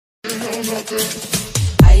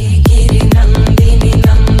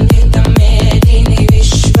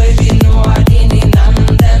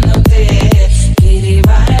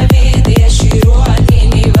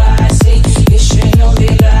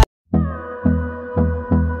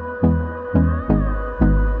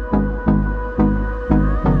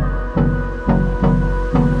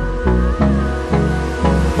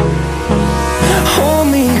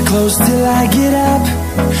Close till I get up.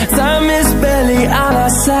 Time is barely on our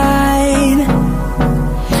side.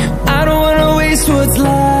 I don't wanna waste what's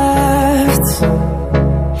left.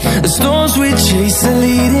 The storms we chase are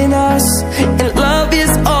leading us, and love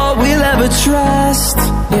is all we'll ever trust.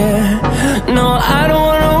 Yeah, no, I don't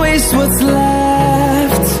wanna waste what's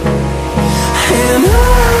left. And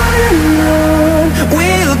on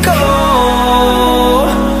we'll go,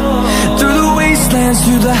 through the wastelands,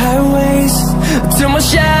 through the highways, till my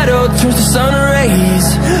shadow turns to sun rays.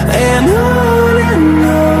 And on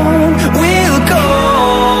we'll go,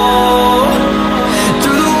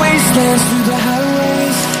 through the wastelands, through the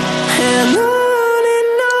highways, and on we'll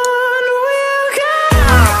go.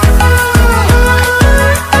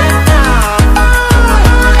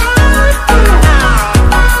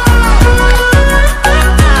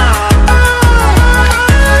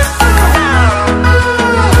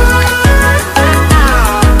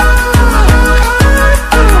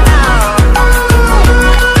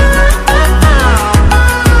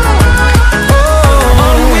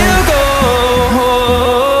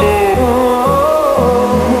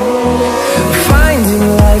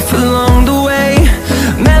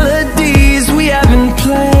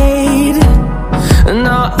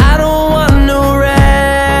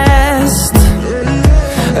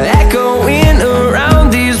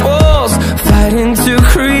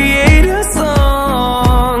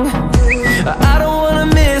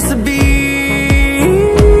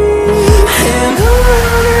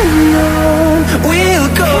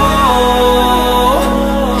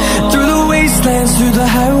 Through the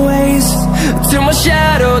highways, till my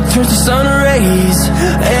shadow turns to sun rays.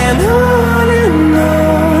 And on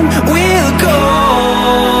we'll go,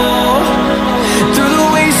 through the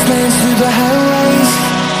wastelands, through the highways,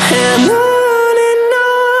 and on we'll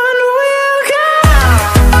go.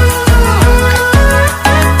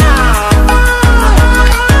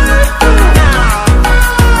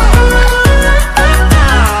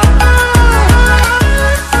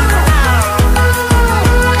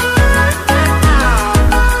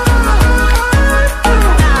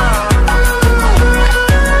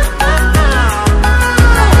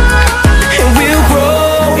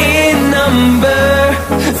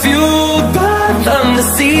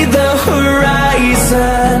 See the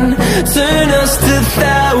horizon turn us to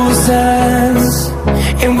thousands,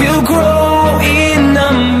 and we'll grow